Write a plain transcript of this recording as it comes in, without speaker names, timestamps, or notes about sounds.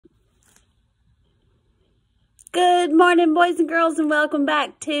Good morning, boys and girls, and welcome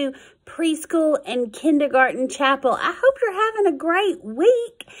back to Preschool and Kindergarten Chapel. I hope you're having a great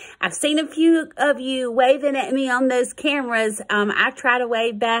week. I've seen a few of you waving at me on those cameras. I try to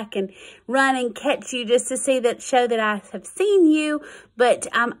wave back and run and catch you just to show that I have seen you. But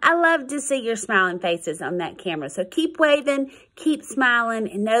I love to see your smiling faces on that camera. So keep waving, keep smiling,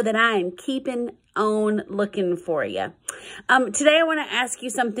 and know that I am keeping on looking for you. Today I want to ask you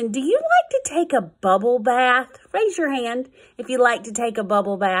something. Do you like to take a bubble bath? Raise your hand if you like to take a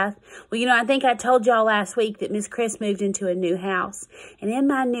bubble bath. Well, you know, I think I told y'all last week that Miss Chris moved into a new house. And in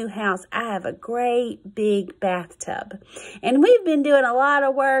my new house, I have a great big bathtub. And we've been doing a lot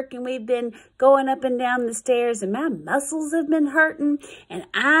of work, and we've been going up and down the stairs, and my muscles have been hurting. And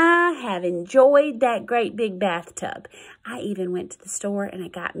I have enjoyed that great big bathtub. I even went to the store and I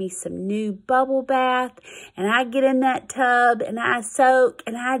got me some new bubble bath, and I get in that tub and I soak,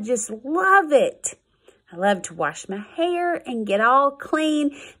 and I just love it. I love to wash my hair and get all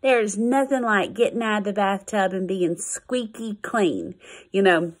clean. There's nothing like getting out of the bathtub and being squeaky clean. You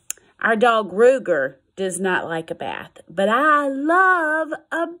know, our dog Ruger does not like a bath, but I love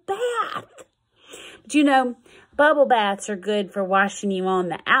a bath. But you know, bubble baths are good for washing you on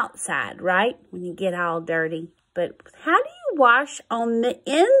the outside, right? When you get all dirty. But how do you wash on the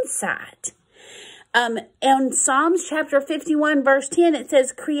inside? In Psalms chapter 51, verse 10, it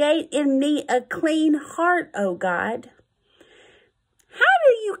says, "Create in me a clean heart, O God." How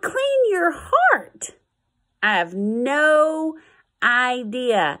do you clean your heart? I have no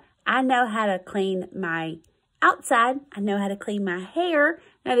idea. I know how to clean my outside. I know how to clean my hair.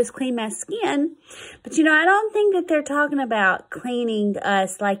 I know how to clean my skin. But, you know, I don't think that they're talking about cleaning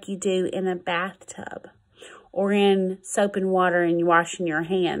us like you do in a bathtub or in soap and water and washing your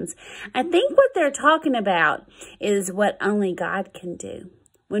hands. I think what they're talking about is what only God can do.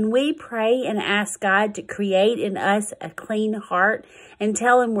 When we pray and ask God to create in us a clean heart and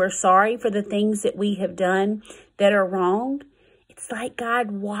tell Him we're sorry for the things that we have done that are wrong, it's like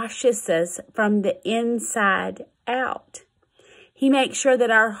God washes us from the inside out. He makes sure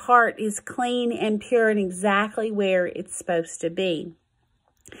that our heart is clean and pure and exactly where it's supposed to be.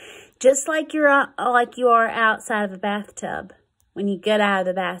 Just like you are outside of a bathtub. When you get out of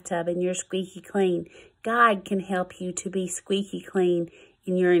the bathtub and you're squeaky clean, God can help you to be squeaky clean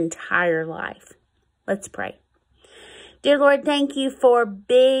in your entire life. Let's pray. Dear Lord, thank you for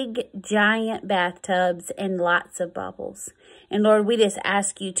big, giant bathtubs and lots of bubbles. And Lord, we just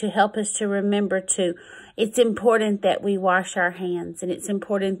ask you to help us to remember it's important that we wash our hands, and it's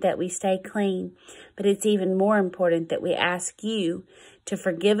important that we stay clean. But it's even more important that we ask you to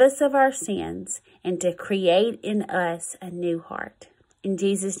forgive us of our sins and to create in us a new heart. In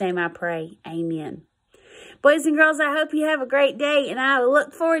Jesus' name I pray, amen. Boys and girls, I hope you have a great day, and I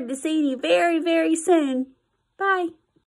look forward to seeing you very, very soon. Bye.